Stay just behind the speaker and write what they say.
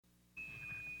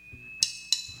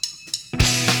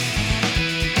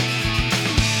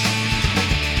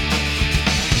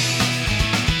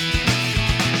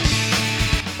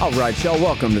All right, y'all,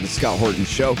 welcome to the Scott Horton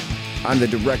Show. I'm the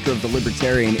director of the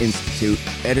Libertarian Institute,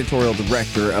 editorial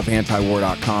director of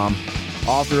antiwar.com,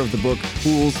 author of the book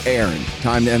Fool's Errand,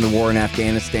 Time to End the War in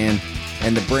Afghanistan,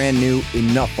 and the brand new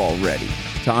Enough Already,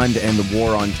 Time to End the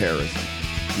War on Terrorism.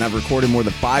 And I've recorded more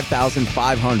than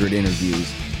 5,500 interviews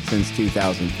since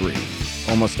 2003,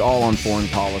 almost all on foreign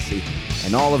policy,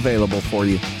 and all available for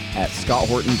you at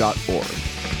scotthorton.org.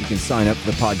 You can sign up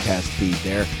for the podcast feed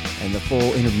there, and the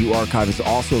full interview archive is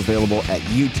also available at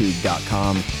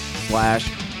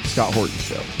youtube.com/Scott Horton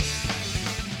Show.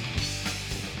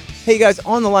 Hey guys,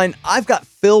 on the line, I've got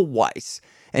Phil Weiss,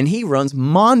 and he runs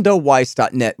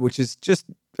mondoweiss.net, which is just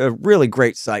a really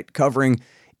great site covering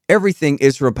everything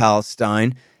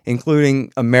Israel-Palestine,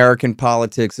 including American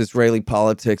politics, Israeli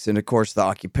politics, and of course the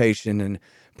occupation and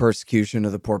persecution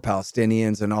of the poor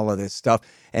Palestinians and all of this stuff.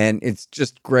 And it's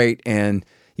just great, and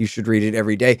you should read it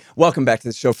every day. Welcome back to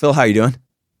the show. Phil, how you doing?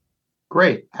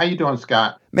 Great. How you doing,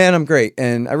 Scott? Man, I'm great,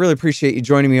 and I really appreciate you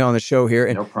joining me on the show here.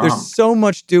 And no problem. There's so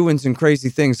much doings and crazy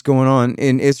things going on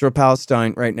in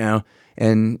Israel-Palestine right now,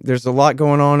 and there's a lot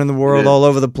going on in the world all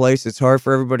over the place. It's hard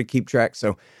for everybody to keep track,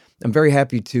 so I'm very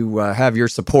happy to have your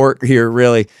support here,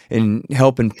 really, in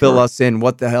helping fill us in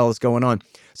what the hell is going on.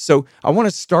 So I want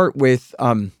to start with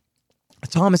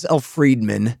Thomas L.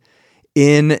 Friedman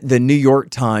in the New York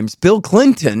Times. Bill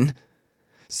Clinton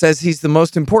says he's the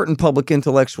most important public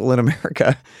intellectual in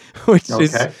America, which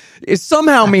is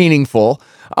somehow meaningful.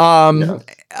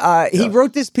 He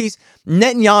wrote this piece,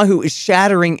 Netanyahu is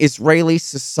shattering Israeli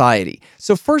society.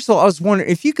 So first of all, I was wondering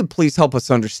if you could please help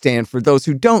us understand, for those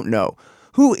who don't know,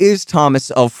 who is Thomas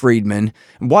L. Friedman?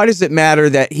 Why does it matter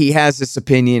that he has this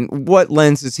opinion? What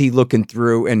lens is he looking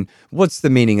through? And what's the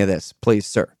meaning of this, please,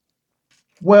 sir?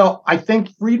 Well, I think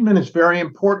Friedman is very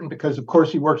important because, of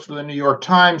course, he works for the New York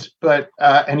Times,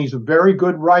 and he's a very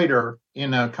good writer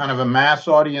in a kind of a mass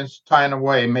audience kind of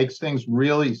way, makes things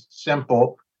really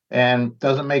simple and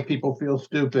doesn't make people feel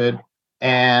stupid.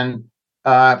 And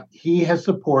he has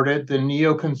supported the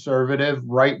neoconservative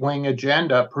right-wing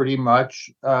agenda pretty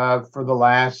much for the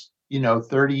last,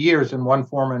 30 years in one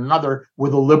form or another,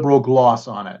 with a liberal gloss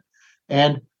on it.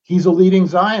 And he's a leading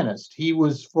Zionist. He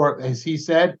was, as he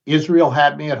said, Israel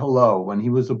had me at hello when he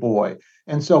was a boy.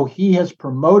 And so he has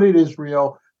promoted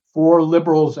Israel for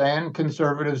liberals and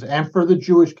conservatives and for the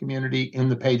Jewish community in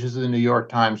the pages of the New York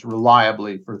Times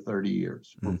reliably for 30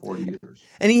 years, for 40 years.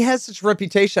 And he has such a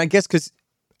reputation, I guess, because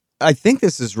I think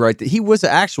this is right, that he was an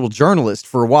actual journalist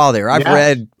for a while there. I've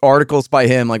read articles by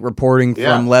him, like reporting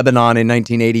from Lebanon in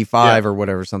 1985 or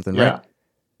whatever, something, right?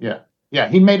 Yeah,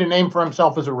 he made a name for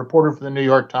himself as a reporter for the New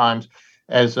York Times,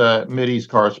 as a Mideast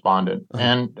correspondent.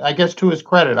 And I guess to his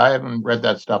credit, I haven't read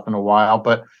that stuff in a while,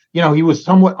 but, he was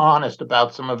somewhat honest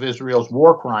about some of Israel's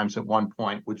war crimes at one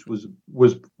point, which was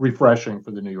refreshing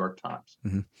for the New York Times.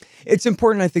 Mm-hmm. It's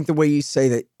important, I think, the way you say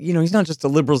that, he's not just a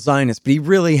liberal Zionist, but he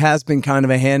really has been kind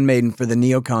of a handmaiden for the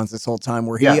neocons this whole time,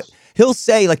 where he'll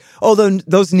say, like, oh,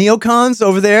 those neocons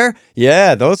over there,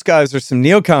 yeah, those guys are some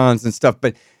neocons and stuff,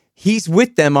 but he's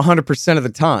with them 100% of the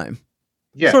time.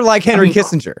 Yeah. Sort of like Henry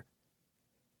Kissinger.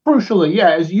 Crucially,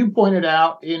 as you pointed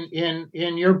out in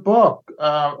your book,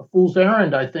 Fool's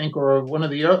Errand, I think, or one of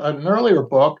an earlier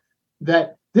book,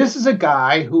 that this is a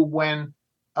guy who, when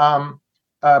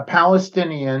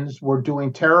Palestinians were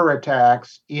doing terror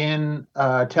attacks in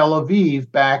Tel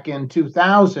Aviv back in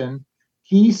 2000,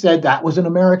 he said that was an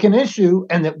American issue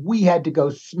and that we had to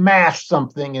go smash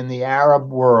something in the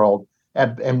Arab world.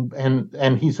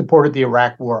 And he supported the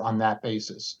Iraq War on that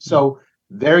basis. So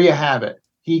there you have it.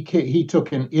 He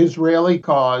took an Israeli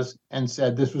cause and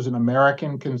said this was an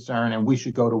American concern and we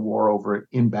should go to war over it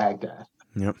in Baghdad.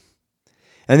 Yep.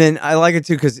 And then I like it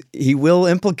too because he will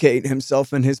implicate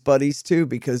himself and his buddies too,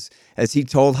 because as he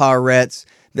told Haaretz,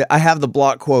 I have the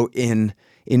block quote in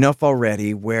Enough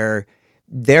Already where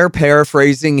they're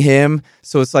paraphrasing him.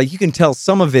 So it's like you can tell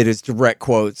some of it is direct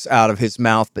quotes out of his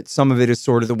mouth, but some of it is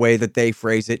sort of the way that they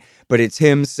phrase it. But it's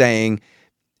him saying,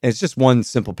 and it's just one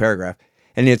simple paragraph,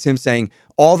 and it's him saying,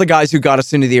 all the guys who got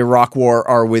us into the Iraq War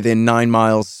are within 9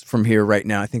 miles from here right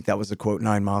now. I think that was the quote,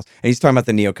 9 miles. And he's talking about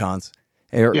the neocons.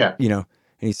 And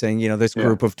he's saying, this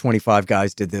group of 25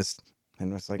 guys did this.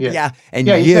 And it's like, if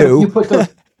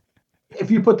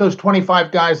you put those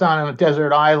 25 guys on a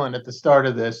desert island at the start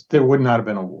of this, there would not have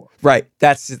been a war. Right.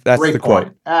 That's Great the point.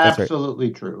 quote.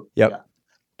 Absolutely true. Yep. Yeah.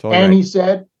 Totally and right. he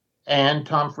said, and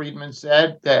Tom Friedman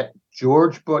said that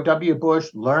George W. Bush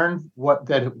learned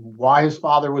why his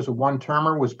father was a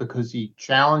one-termer was because he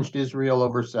challenged Israel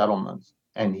over settlements,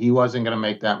 and he wasn't going to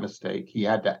make that mistake. He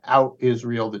had to out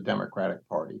Israel, the Democratic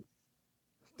Party.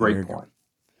 Great point.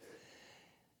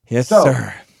 Yes,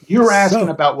 sir. You're asking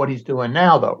about what he's doing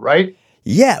now, though, right?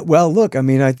 Yeah, well, look, I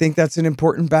mean, I think that's an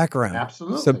important background.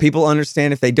 Absolutely. So people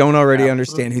understand, if they don't already Absolutely.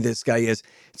 understand who this guy is.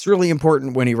 It's really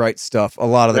important when he writes stuff a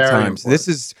lot of the Very times. important. This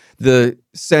is the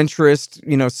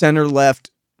centrist, center-left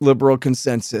liberal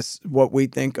consensus, what we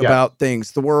think about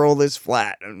things. The world is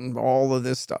flat and all of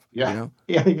this stuff. Yeah.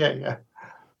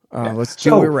 Let's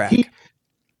do Iraq.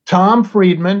 Tom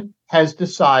Friedman has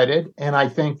decided, and I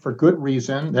think for good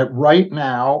reason, that right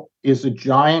now is a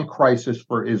giant crisis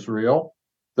for Israel,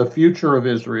 the future of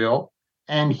Israel,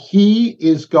 and he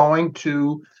is going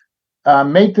to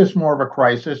make this more of a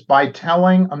crisis by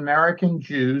telling American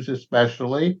Jews,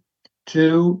 especially,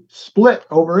 to split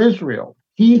over Israel.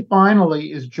 He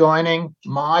finally is joining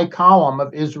my column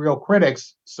of Israel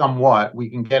critics somewhat. We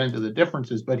can get into the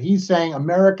differences, but he's saying,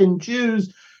 American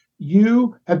Jews,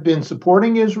 you have been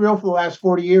supporting Israel for the last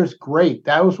 40 years. Great.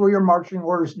 That was where your marching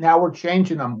orders. Now we're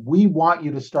changing them. We want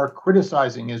you to start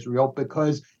criticizing Israel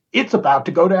because it's about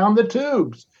to go down the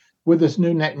tubes with this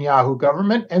new Netanyahu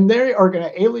government. And they are going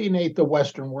to alienate the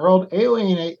Western world,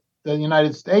 alienate the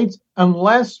United States,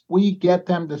 unless we get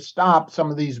them to stop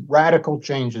some of these radical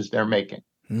changes they're making.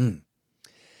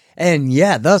 And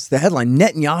thus the headline,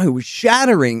 Netanyahu is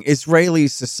shattering Israeli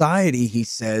society, he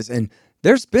says. And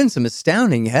there's been some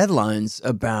astounding headlines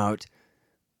about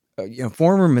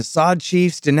former Mossad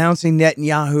chiefs denouncing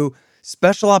Netanyahu,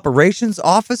 special operations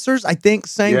officers, I think,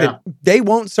 saying that they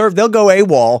won't serve, they'll go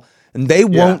AWOL, and they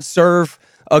won't serve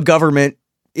a government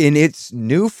in its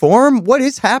new form. What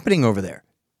is happening over there?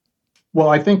 Well,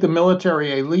 I think the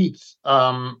military elites,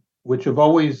 which have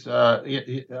always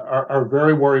are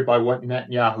very worried by what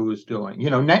Netanyahu is doing.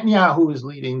 Netanyahu is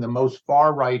leading the most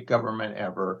far-right government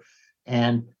ever.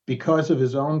 And because of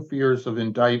his own fears of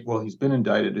he's been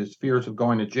indicted, his fears of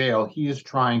going to jail, he is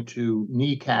trying to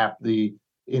kneecap the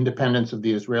independence of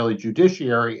the Israeli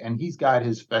judiciary. And he's got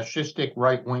his fascistic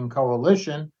right-wing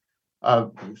coalition, a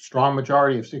strong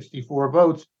majority of 64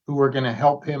 votes, who are going to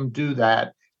help him do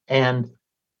that. And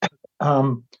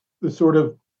the sort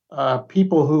of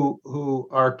people who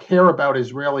care about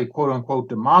Israeli quote unquote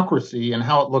democracy and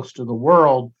how it looks to the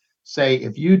world say,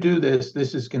 if you do this,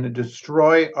 this is going to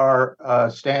destroy our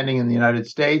standing in the United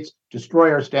States,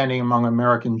 destroy our standing among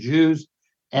American Jews,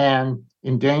 and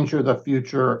endanger the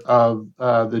future of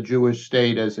the Jewish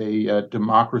state as a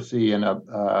democracy and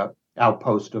a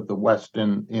outpost of the West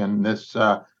in this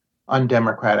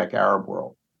undemocratic Arab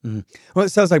world. Well, it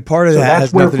sounds like part of that.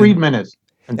 That's where Friedman is.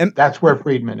 And that's where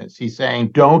Friedman is. He's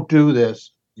saying, don't do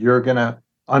this. You're going to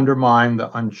undermine the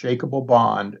unshakable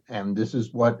bond. And this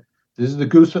is the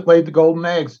goose that laid the golden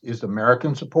eggs, is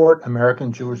American support,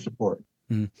 American Jewish support.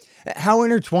 How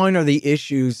intertwined are the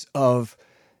issues of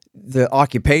the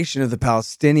occupation of the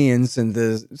Palestinians and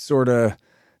the sort of,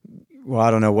 well,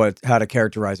 I don't know how to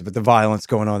characterize it, but the violence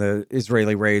going on, the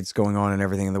Israeli raids going on and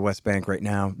everything in the West Bank right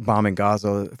now, bombing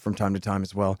Gaza from time to time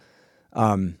as well.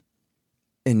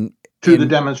 The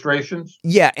demonstrations?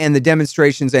 Yeah, and the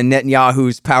demonstrations and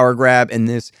Netanyahu's power grab and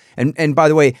this. And by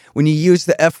the way, when you use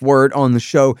the F word on the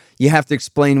show, you have to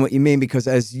explain what you mean, because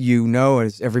as you know,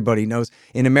 as everybody knows,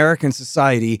 in American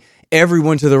society,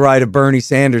 everyone to the right of Bernie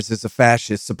Sanders is a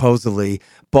fascist, supposedly.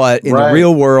 But in the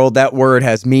real world, that word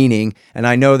has meaning. And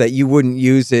I know that you wouldn't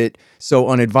use it so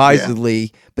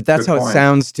unadvisedly, but that's how it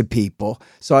sounds to people.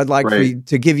 So I'd like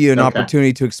to give you an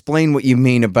opportunity to explain what you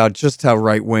mean about just how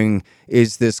right-wing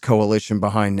is this coalition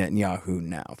behind Netanyahu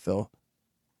now, Phil.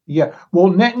 Yeah, well,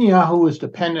 Netanyahu is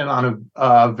dependent on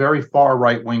a very far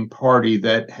right-wing party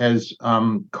that has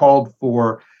called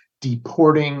for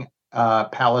deporting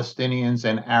Palestinians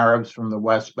and Arabs from the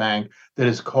West Bank, that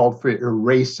has called for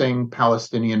erasing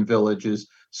Palestinian villages.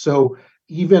 So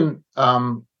even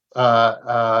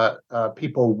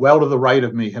people well to the right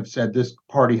of me have said this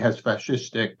party has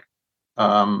fascistic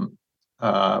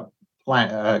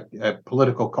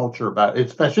political culture about it.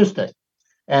 It's fascistic.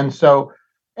 And so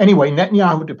anyway,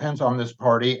 Netanyahu depends on this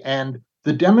party, and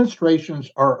the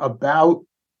demonstrations are about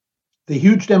the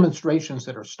huge demonstrations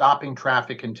that are stopping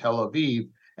traffic in Tel Aviv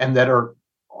and that are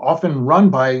often run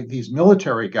by these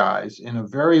military guys in a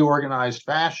very organized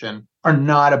fashion are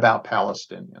not about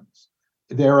Palestinians.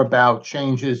 They're about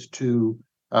changes to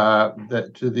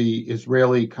the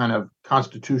Israeli kind of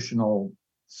constitutional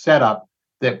setup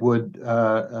that would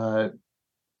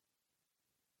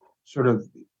sort of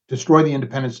destroy the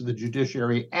independence of the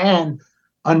judiciary and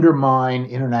undermine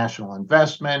international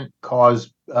investment,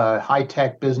 cause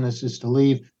high-tech businesses to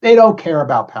leave. They don't care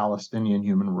about Palestinian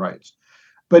human rights.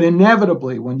 But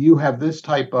inevitably, when you have this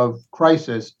type of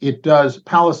crisis,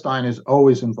 Palestine is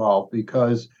always involved,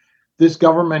 because this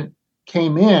government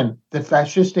came in, the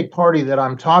fascistic party that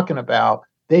I'm talking about,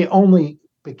 they only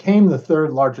became the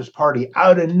third largest party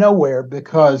out of nowhere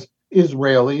because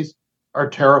Israelis are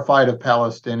terrified of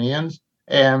Palestinians,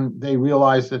 and they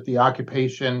realize that the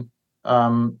occupation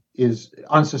is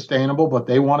unsustainable, but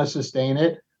they want to sustain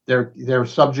it. They're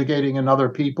subjugating another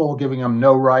people, giving them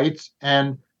no rights,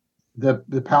 and the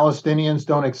Palestinians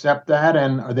don't accept that,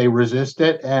 and they resist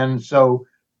it, and so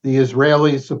the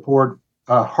Israelis support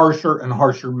harsher and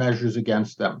harsher measures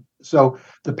against them. So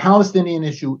the Palestinian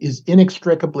issue is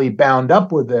inextricably bound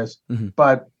up with this,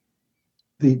 but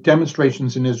the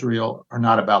demonstrations in Israel are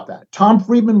not about that. Tom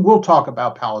Friedman will talk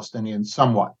about Palestinians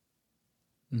somewhat.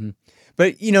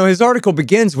 But, his article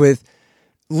begins with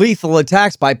lethal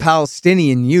attacks by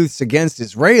Palestinian youths against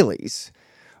Israelis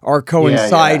are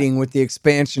coinciding with the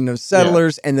expansion of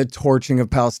settlers and the torching of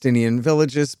Palestinian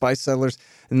villages by settlers.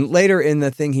 And later in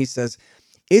the thing, he says,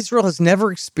 Israel has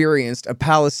never experienced a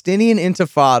Palestinian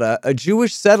intifada, a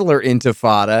Jewish settler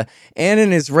intifada, and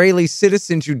an Israeli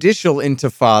citizen judicial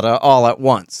intifada all at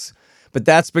once. But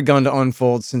that's begun to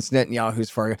unfold since Netanyahu's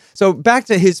fired. So back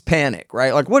to his panic,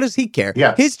 right? Like, what does he care?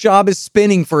 Yeah. His job is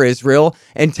spinning for Israel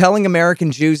and telling American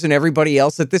Jews and everybody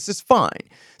else that this is fine.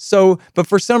 So, but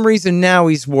for some reason now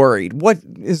he's worried. What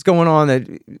is going on that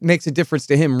makes a difference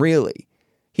to him, really?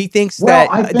 He thinks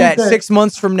that 6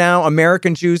 months from now,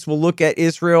 American Jews will look at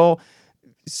Israel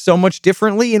so much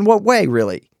differently. In what way,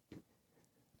 really?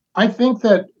 I think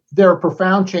that there are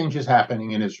profound changes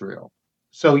happening in Israel.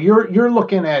 So you're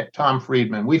looking at Tom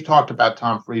Friedman. We've talked about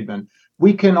Tom Friedman.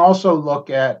 We can also look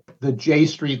at the J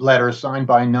Street letter signed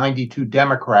by 92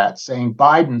 Democrats saying,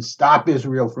 Biden, stop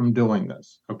Israel from doing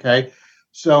this. Okay.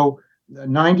 So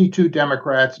 92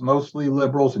 Democrats, mostly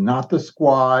liberals and not the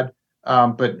squad,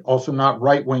 but also not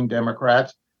right-wing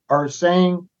Democrats, are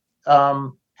saying,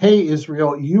 hey,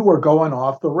 Israel, you are going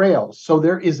off the rails. So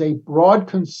there is a broad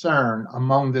concern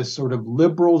among this sort of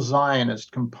liberal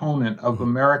Zionist component of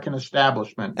American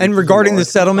establishment. And regarding the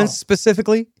settlements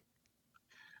specifically?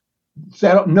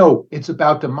 No, it's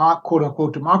about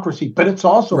quote-unquote democracy, but it's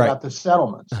also about the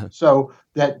settlements. So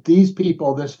that these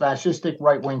people, this fascistic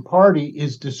right-wing party,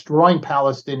 is destroying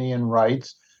Palestinian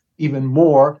rights even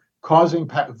more, causing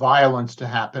violence to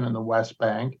happen in the West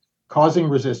Bank, causing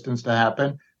resistance to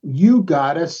happen. You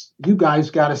guys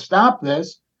got to stop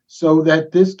this so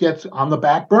that this gets on the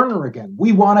back burner again.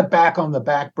 We want it back on the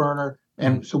back burner,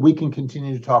 and so we can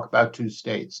continue to talk about two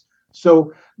states.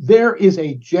 So there is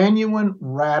a genuine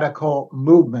radical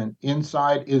movement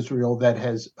inside Israel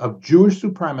of Jewish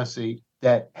supremacy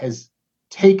that has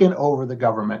taken over the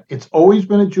government. It's always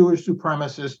been a Jewish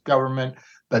supremacist government,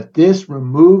 but this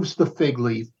removes the fig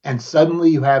leaf, and suddenly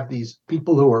you have these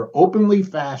people who are openly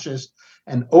fascist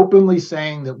and openly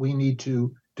saying that we need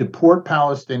to deport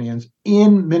Palestinians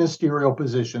in ministerial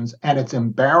positions, and it's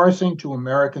embarrassing to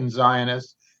American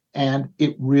Zionists, and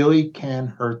it really can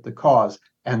hurt the cause.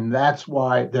 And that's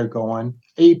why they're going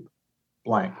ape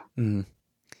blank.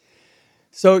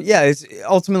 So, it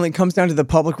ultimately comes down to the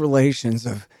public relations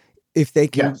of if they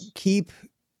can keep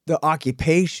the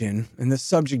occupation and the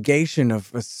subjugation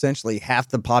of essentially half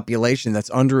the population that's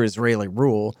under Israeli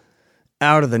rule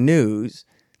out of the news,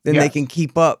 then they can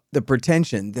keep up the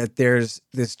pretension that there's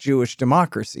this Jewish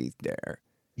democracy there.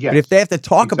 But if they have to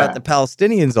talk about the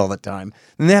Palestinians all the time,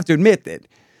 then they have to admit that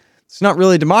it's not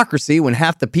really democracy when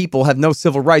half the people have no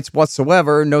civil rights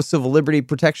whatsoever, no civil liberty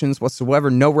protections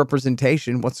whatsoever, no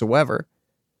representation whatsoever.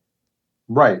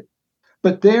 Right.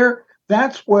 But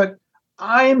that's what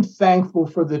I'm thankful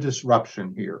for, the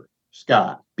disruption here,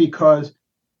 Scott, because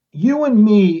you and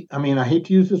me, I mean, I hate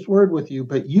to use this word with you,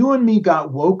 but you and me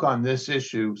got woke on this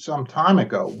issue some time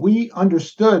ago. We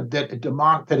understood that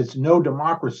that it's no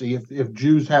democracy if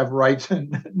Jews have rights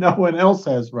and no one else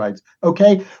has rights.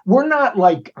 Okay, we're not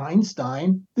like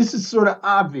Einstein. This is sort of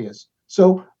obvious.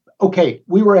 So, okay,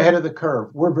 we were ahead of the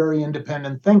curve. We're very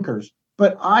independent thinkers.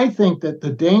 But I think that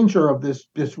the danger of this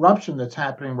disruption that's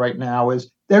happening right now is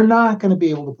they're not going to be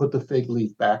able to put the fig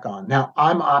leaf back on. Now,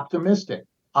 I'm optimistic.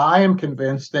 I am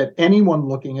convinced that anyone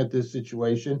looking at this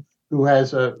situation who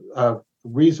has a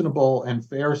reasonable and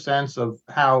fair sense of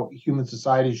how human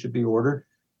society should be ordered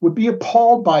would be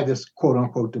appalled by this quote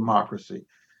unquote democracy.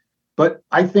 But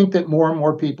I think that more and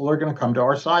more people are going to come to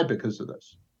our side because of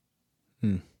this.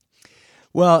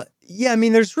 Well, yeah, I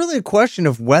mean, there's really a question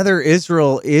of whether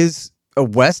Israel is a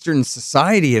Western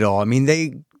society at all. I mean,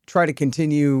 they try to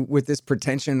continue with this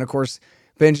pretension. Of course,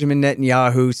 Benjamin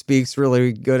Netanyahu speaks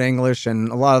really good English, and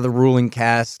a lot of the ruling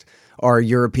caste are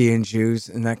European Jews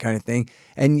and that kind of thing.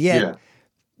 And yet,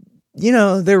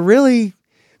 they're really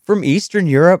from Eastern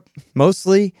Europe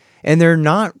mostly, and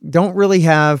don't really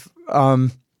have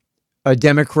a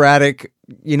democratic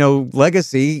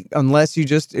legacy unless you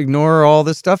just ignore all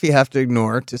the stuff you have to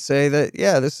ignore to say that,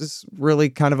 yeah, this is really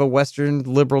kind of a Western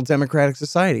liberal democratic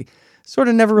society. Sort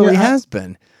of never really has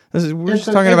been. We're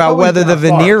just talking about whether the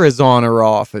veneer is on or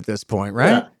off at this point,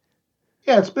 right?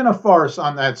 Yeah, it's been a farce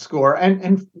on that score,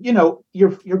 and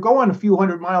you're going a few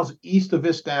hundred miles east of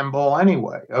Istanbul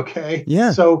anyway. Okay,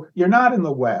 yeah. So you're not in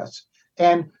the West,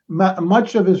 and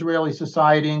much of Israeli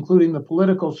society, including the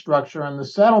political structure and the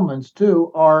settlements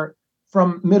too, are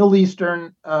from Middle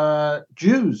Eastern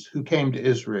Jews who came to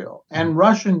Israel, and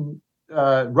Russians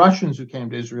who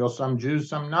came to Israel. Some Jews,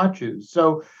 some not Jews.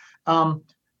 So, and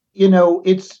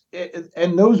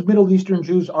those Middle Eastern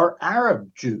Jews are Arab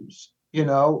Jews,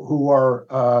 who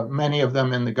are many of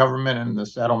them in the government and the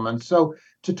settlements. So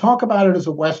to talk about it as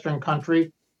a Western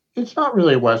country, it's not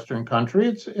really a Western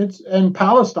country. And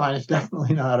Palestine is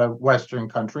definitely not a Western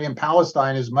country. And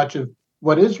Palestine is much of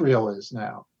what Israel is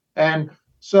now. And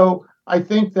so I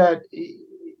think that,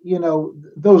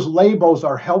 those labels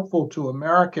are helpful to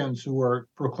Americans who are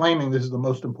proclaiming this is the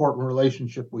most important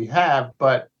relationship we have,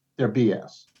 but they're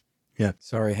BS. Yeah.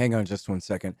 Sorry. Hang on just 1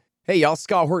 second. Hey, y'all,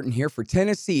 Scott Horton here for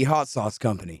Tennessee Hot Sauce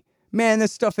Company. Man,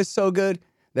 this stuff is so good.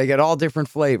 They got all different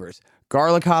flavors.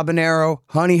 Garlic habanero,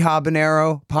 honey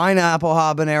habanero, pineapple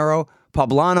habanero,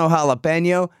 poblano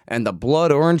jalapeno, and the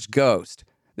blood orange ghost.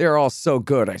 They're all so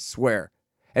good, I swear.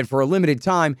 And for a limited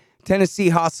time, Tennessee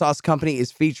Hot Sauce Company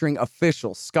is featuring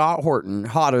official Scott Horton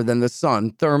Hotter Than the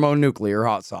Sun thermonuclear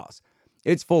hot sauce.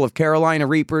 It's full of Carolina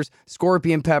Reapers,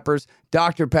 scorpion peppers,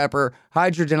 Dr. Pepper,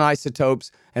 hydrogen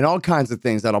isotopes, and all kinds of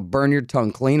things that'll burn your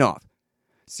tongue clean off.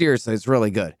 Seriously, it's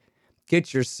really good.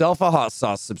 Get yourself a hot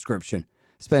sauce subscription.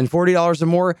 Spend $40 or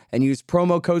more and use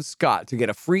promo code SCOTT to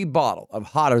get a free bottle of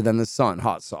Hotter Than the Sun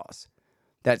hot sauce.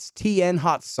 That's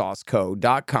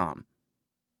tnhotsaucecode.com.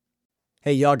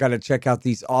 Hey, y'all got to check out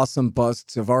these awesome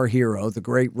busts of our hero, the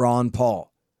great Ron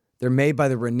Paul. They're made by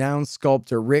the renowned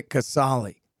sculptor Rick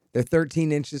Casali. They're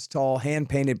 13 inches tall,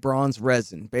 hand-painted bronze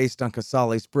resin based on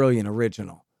Casali's brilliant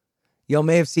original. Y'all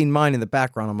may have seen mine in the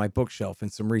background on my bookshelf in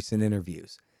some recent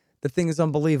interviews. The thing is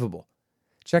unbelievable.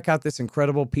 Check out this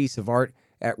incredible piece of art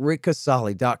at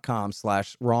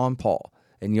rickcasali.com/Ron Paul,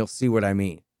 and you'll see what I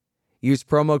mean. Use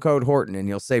promo code Horton and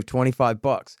you'll save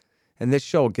 $25, and this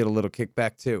show will get a little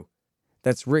kickback too.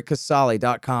 That's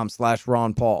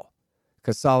rickcasali.com/Ron Paul.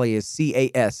 Casali is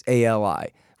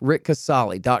Casali.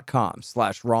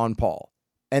 rickcasali.com/Ron Paul.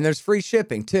 And there's free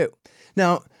shipping too.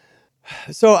 Now,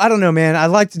 so I don't know, man. I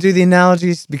like to do the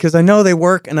analogies because I know they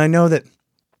work, and I know that,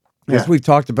 as we've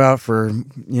talked about for,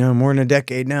 more than a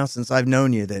decade now since I've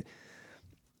known you, that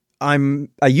I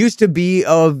used to be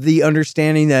of the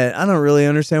understanding that I don't really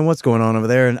understand what's going on over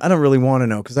there, and I don't really want to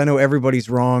know because I know everybody's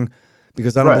wrong.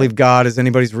 Because I don't believe God is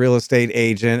anybody's real estate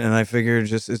agent, and I figure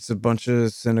it's a bunch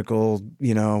of cynical,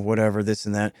 whatever, this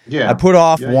and that. Yeah. I put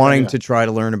off wanting to try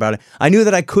to learn about it. I knew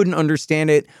that I couldn't understand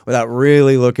it without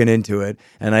really looking into it,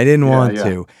 and I didn't want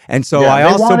to. And so I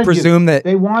also presume that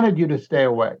they wanted you to stay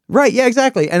away. Right? Yeah,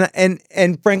 exactly. And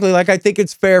frankly, I think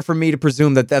it's fair for me to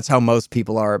presume that that's how most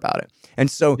people are about it. And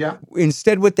so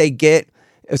instead, what they get,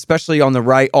 especially on the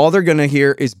right, all they're going to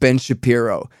hear is Ben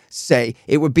Shapiro say,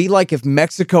 it would be like if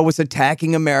Mexico was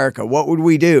attacking America. What would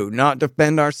we do? Not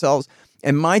defend ourselves?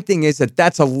 And my thing is that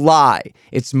that's a lie.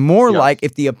 It's more like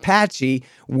if the Apache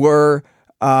were,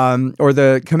 or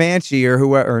the Comanche or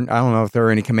whoever, I don't know if there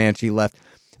are any Comanche left,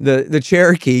 the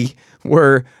Cherokee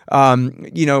were,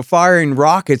 firing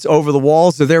rockets over the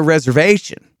walls of their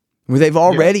reservation, where they've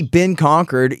already been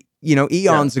conquered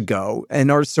eons ago,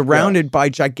 and are surrounded by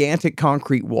gigantic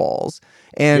concrete walls,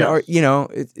 and are,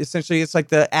 essentially it's like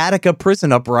the Attica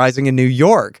prison uprising in New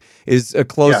York is a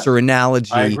closer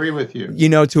analogy. I agree with you.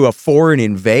 To a foreign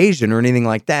invasion or anything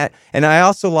like that. And I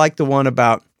also like the one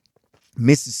about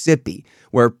Mississippi,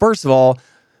 where first of all,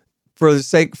 for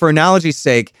analogy's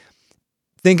sake,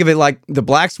 think of it like the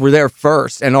blacks were there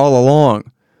first and all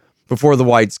along before the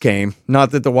whites came. Not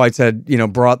that the whites had,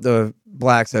 brought the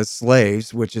blacks as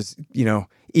slaves, which is,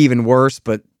 even worse,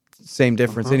 but same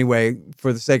difference anyway,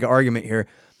 for the sake of argument here.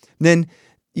 Then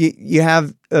you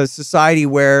have a society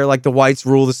where the whites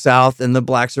rule the South and the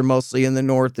blacks are mostly in the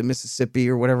North, the Mississippi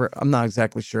or whatever. I'm not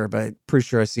exactly sure, but I'm pretty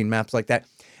sure I've seen maps like that.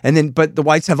 And then, but the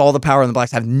whites have all the power and the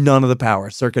blacks have none of the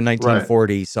power, circa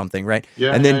 1940 something, right?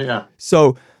 Yeah. And then,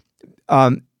 so,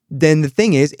 then the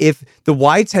thing is, if the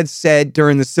whites had said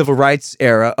during the civil rights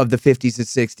era of the 50s and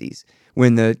 60s,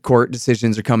 when the court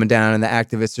decisions are coming down and the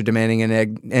activists are demanding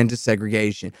an end to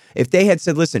segregation, if they had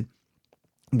said, listen,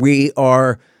 we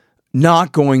are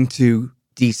not going to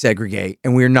desegregate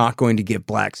and we're not going to give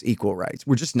blacks equal rights.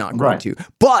 We're just not going to.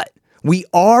 But We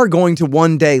are going to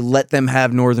one day let them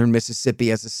have northern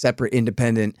Mississippi as a separate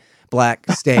independent black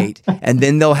state, and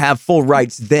then they'll have full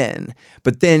rights then.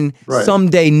 But then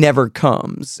someday never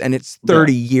comes, and it's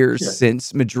 30 years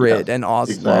since Madrid and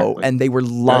Oslo, and they were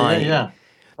lying.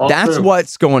 That's true.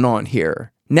 What's going on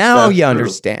here. Now you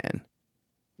understand.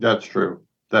 That's true.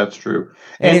 That's true.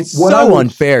 And it's so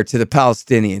unfair to the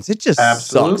Palestinians. It just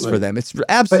sucks for them. It's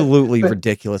absolutely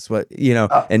ridiculous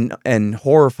and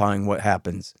horrifying what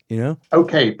happens,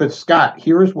 Okay, but Scott,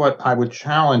 here's what I would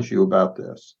challenge you about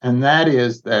this. And that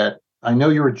is that I know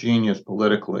you're a genius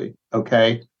politically,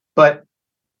 okay? But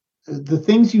the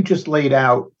things you just laid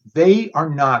out, they are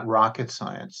not rocket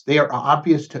science. They are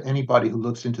obvious to anybody who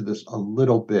looks into this a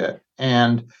little bit.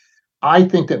 And I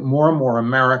think that more and more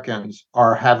Americans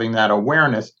are having that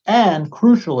awareness. And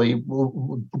crucially,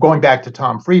 going back to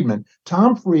Tom Friedman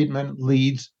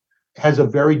has a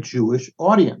very Jewish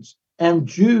audience. And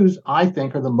Jews, I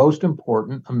think, are the most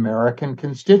important American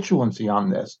constituency on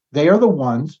this. They are the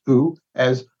ones who,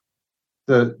 as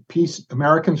the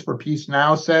Americans for Peace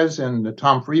Now says in the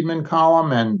Tom Friedman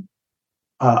column, and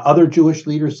other Jewish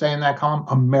leaders say in that column,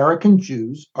 American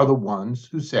Jews are the ones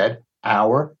who said,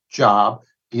 our job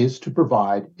is to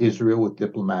provide Israel with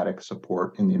diplomatic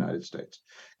support in the United States.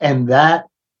 And that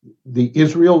the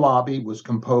Israel lobby was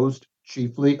composed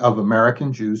chiefly of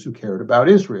American Jews who cared about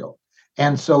Israel.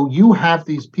 And so you have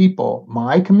these people,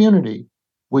 my community,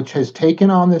 which has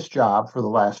taken on this job for the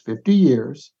last 50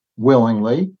 years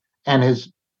willingly and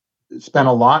has spent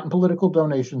a lot in political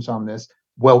donations on this.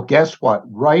 Well, guess what?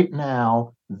 Right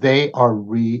now, they are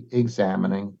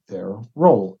re-examining their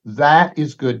role. That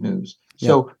is good news.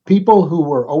 So people who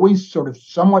were always sort of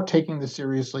somewhat taking this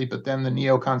seriously, but then the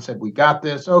neocon said, we got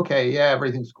this. Okay, yeah,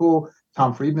 everything's cool.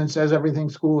 Tom Friedman says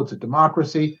everything's cool. It's a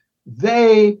democracy.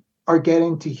 They are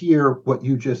getting to hear what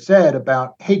you just said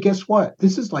about, hey, guess what?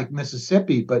 This is like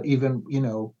Mississippi, but even,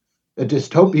 a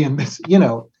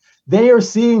dystopian, they are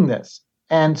seeing this.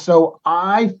 And so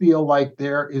I feel like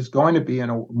there is going to be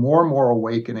more and more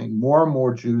awakening, more and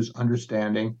more Jews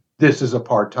understanding this is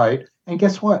apartheid. And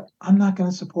guess what? I'm not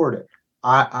going to support it.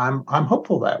 I'm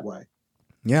hopeful that way.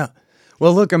 Yeah.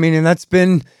 Well, look, and that's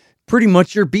been pretty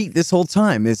much your beat this whole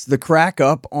time. It's the crack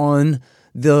up on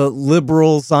the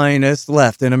liberal Zionist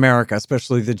left in America,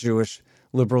 especially the Jewish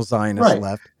liberal Zionist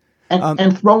left.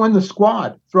 And throw in the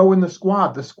squad.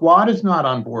 The squad is not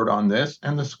on board on this,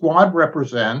 and the squad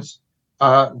represents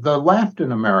the left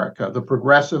in America, the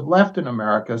progressive left in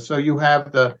America. So you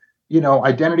have the,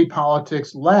 identity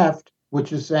politics left,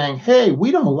 which is saying, hey,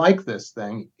 we don't like this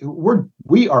thing.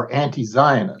 We are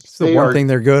anti-Zionist. It's the one thing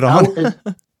they're good on.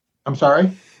 I'm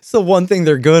sorry? It's the one thing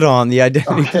they're good on, the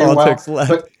identity politics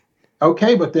left.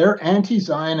 But they're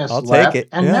anti-Zionist I'll left. take it.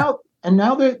 And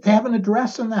now they have an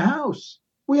address in the House.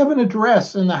 We have an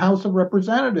address in the House of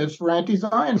Representatives for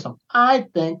anti-Zionism. I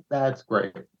think that's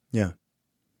great. Yeah.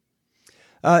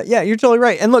 You're totally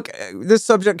right. And look, this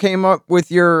subject came up with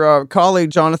your colleague,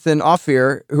 Jonathan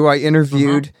Ophir, who I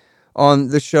interviewed on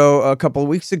the show a couple of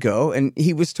weeks ago. And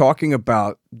he was talking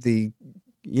about the,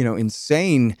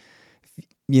 insane,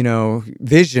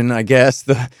 vision, I guess,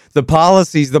 the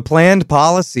policies, the planned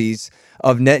policies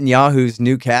of Netanyahu's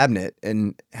new cabinet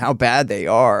and how bad they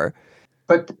are.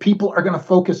 But people are going to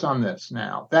focus on this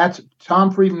now. That's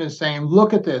Tom Friedman is saying,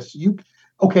 look at this.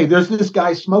 There's this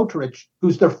guy Smotrich,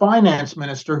 who's their finance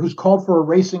minister, who's called for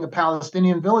erasing a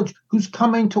Palestinian village, who's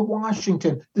coming to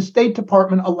Washington. The State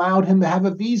Department allowed him to have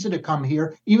a visa to come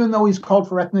here, even though he's called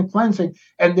for ethnic cleansing.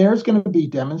 And there's going to be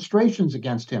demonstrations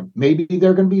against him. Maybe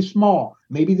they're going to be small.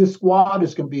 Maybe the squad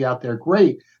is going to be out there.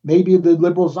 Great. Maybe the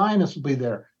liberal Zionists will be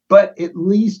there. But at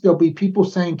least there'll be people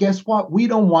saying, guess what? We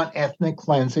don't want ethnic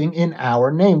cleansing in our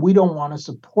name. We don't want to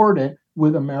support it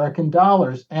with American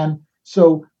dollars. And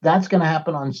so that's going to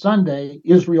happen on Sunday,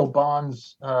 Israel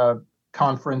Bonds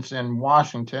conference in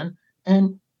Washington.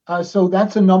 And so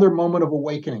that's another moment of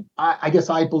awakening. I guess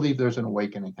I believe there's an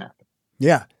awakening happening.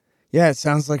 Yeah. Yeah, it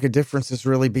sounds like a difference is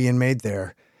really being made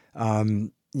there.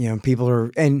 People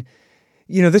are, and,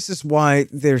 this is why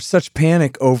there's such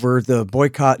panic over the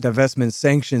boycott, divestment,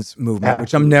 sanctions movement,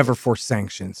 which I'm never for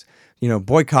sanctions.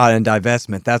 Boycott and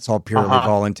divestment, that's all purely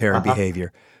voluntary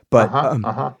behavior. But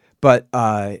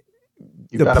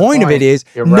the point of it is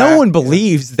no one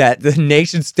believes that the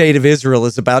nation state of Israel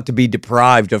is about to be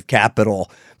deprived of capital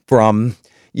from,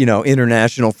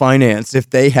 international finance. If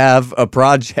they have a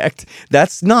project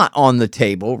that's not on the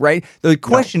table, right? The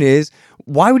question is,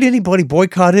 why would anybody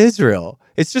boycott Israel?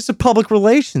 It's just a public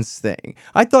relations thing.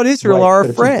 I thought Israel are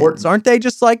our friends. Important. Aren't they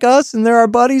just like us? And they're our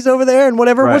buddies over there and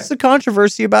whatever. Right. What's the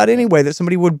controversy about anyway that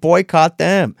somebody would boycott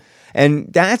them?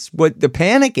 And that's what the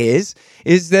panic is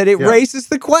that it raises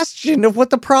the question of what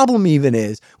the problem even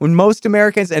is. When most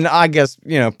Americans, and I guess,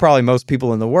 probably most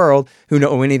people in the world who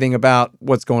know anything about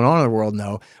what's going on in the world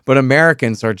know, but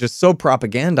Americans are just so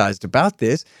propagandized about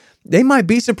this, they might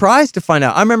be surprised to find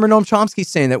out. I remember Noam Chomsky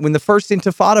saying that when the first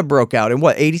Intifada broke out in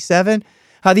 87,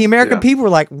 how the American people were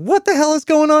like, what the hell is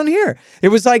going on here? It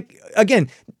was like, again,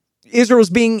 Israel was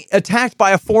being attacked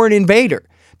by a foreign invader,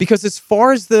 because as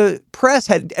far as the press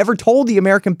had ever told the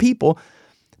American people,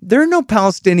 there are no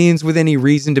Palestinians with any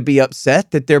reason to be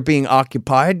upset that they're being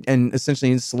occupied and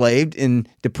essentially enslaved and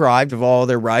deprived of all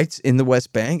their rights in the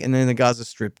West Bank and in the Gaza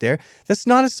Strip there. That's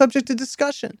not a subject of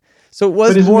discussion. So it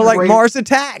was more like Mars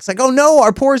attacks. Like, oh no,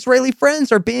 our poor Israeli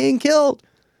friends are being killed.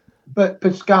 But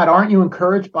Scott, aren't you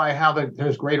encouraged by how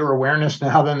there's greater awareness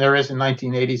now than there is in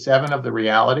 1987 of the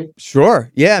reality?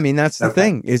 Sure. Yeah. I mean, that's the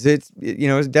thing, is it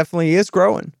definitely is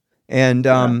growing. And,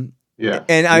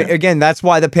 again, that's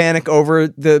why the panic over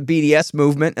the BDS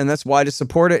movement, and that's why to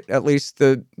support it, at least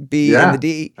the B and the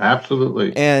D.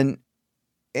 Absolutely. And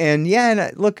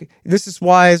look, this is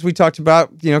why, as we talked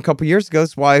about, a couple years ago,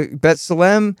 this is why Bet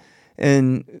Salem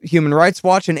and Human Rights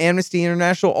Watch and Amnesty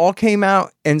International all came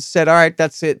out and said, all right,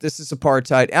 that's it. This is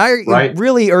apartheid. I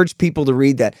really urge people to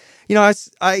read that.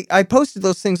 I posted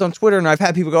those things on Twitter, and I've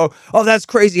had people go, oh, that's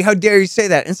crazy. How dare you say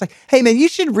that? And it's like, hey, man, you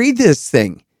should read this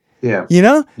thing. Yeah.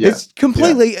 It's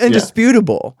completely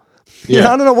indisputable. I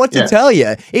don't know what to tell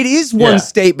you. It is one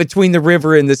state between the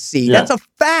river and the sea. That's a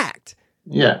fact.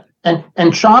 Yeah. And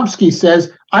Chomsky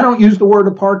says, I don't use the word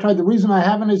apartheid. The reason I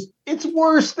haven't is it's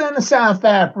worse than a South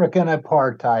African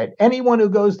apartheid. Anyone who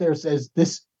goes there says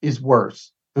this is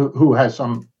worse, who has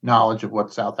some knowledge of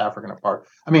what South African apartheid.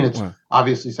 I mean, it's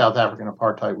obviously South African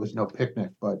apartheid was no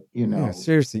picnic, but Yeah,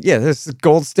 seriously. Yeah, this is the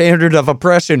gold standard of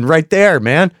oppression right there,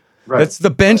 man. Right. That's the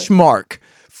benchmark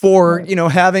for,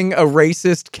 having a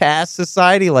racist caste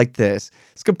society like this.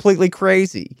 It's completely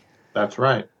crazy. That's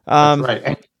right. That's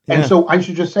right. And so I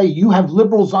should just say, you have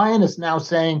liberal Zionists now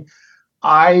saying,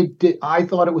 I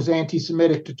thought it was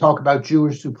anti-Semitic to talk about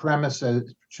Jewish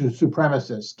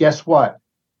supremacists. Guess what?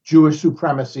 Jewish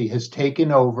supremacy has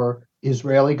taken over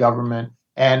Israeli government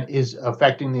and is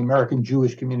affecting the American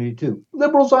Jewish community too.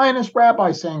 Liberal Zionist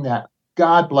rabbi saying that.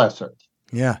 God bless her.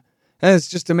 Yeah. It's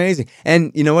just amazing.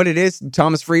 And you know what it is?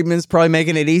 Thomas Friedman's probably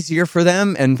making it easier for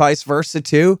them, and vice versa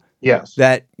too. Yes.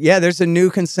 There's a new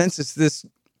consensus. This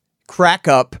crack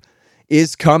up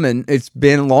is coming. It's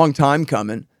been a long time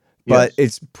coming, but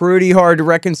it's pretty hard to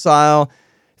reconcile.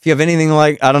 If you have anything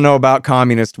like, I don't know about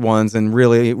communist ones and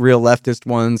really real leftist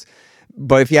ones,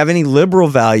 but if you have any liberal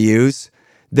values,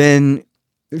 then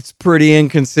it's pretty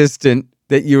inconsistent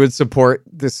that you would support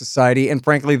this society. And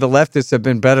frankly, the leftists have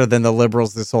been better than the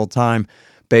liberals this whole time,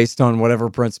 based on whatever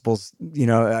principles,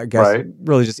 I guess,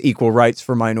 really just equal rights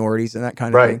for minorities and that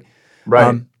kind of thing.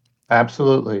 Right.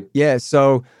 Absolutely. Yeah.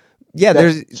 So,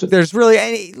 there's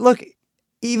really look,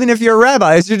 even if you're a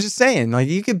rabbi, as you're just saying, like,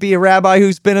 you could be a rabbi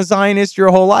who's been a Zionist your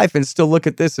whole life and still look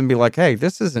at this and be like, hey,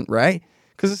 this isn't right,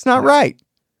 because it's not right.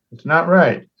 It's not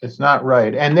right. It's not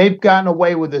right. And they've gotten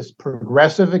away with this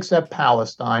progressive accept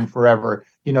Palestine forever,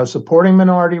 supporting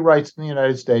minority rights in the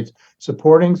United States,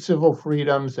 supporting civil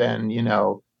freedoms, and, and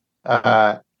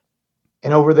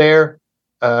over there,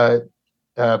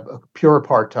 pure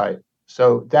apartheid.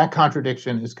 So that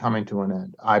contradiction is coming to an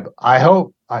end. I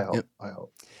hope.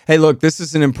 Hey, look, this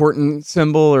is an important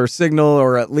symbol or signal,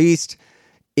 or at least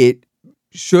it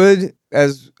should,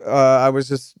 as I was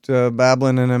just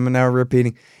babbling and I'm now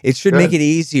repeating, it should make it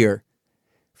easier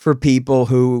for people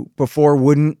who before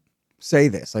wouldn't say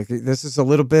this. Like, this is a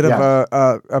little bit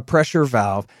of a pressure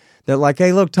valve that, like,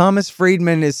 hey, look, Thomas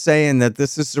Friedman is saying that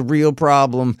this is a real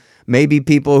problem. Maybe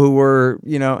people who were,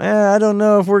 I don't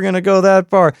know if we're going to go that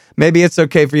far. Maybe it's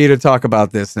okay for you to talk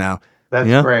about this now.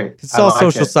 That's great. It's all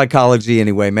social psychology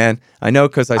anyway, man. I know,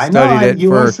 because I studied it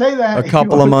for a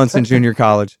couple of months in junior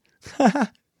college.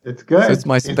 It's good. So it's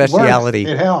my specialty.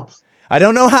 It helps. I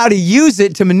don't know how to use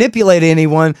it to manipulate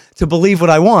anyone to believe what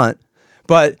I want,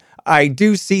 but I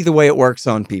do see the way it works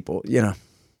on people,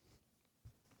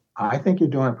 I think you're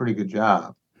doing a pretty good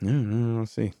job. We'll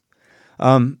see.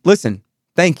 Listen,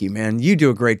 thank you, man. You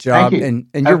do a great job, and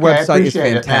your website is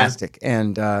fantastic,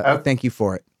 and thank you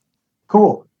for it.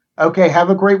 Cool. Okay,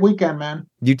 have a great weekend, man.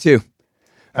 You too.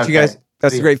 You guys,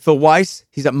 that's the great Phil Weiss.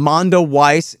 He's at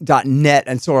mondoweiss.net,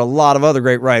 and so are a lot of other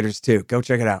great writers too. Go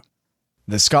check it out.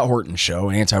 The Scott Horton Show,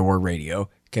 Anti-War Radio,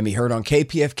 can be heard on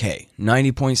KPFK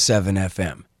 90.7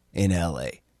 FM in LA,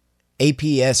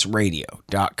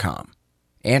 APSradio.com,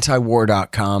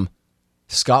 antiwar.com,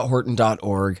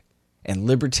 scotthorton.org, and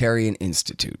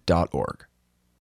libertarianinstitute.org.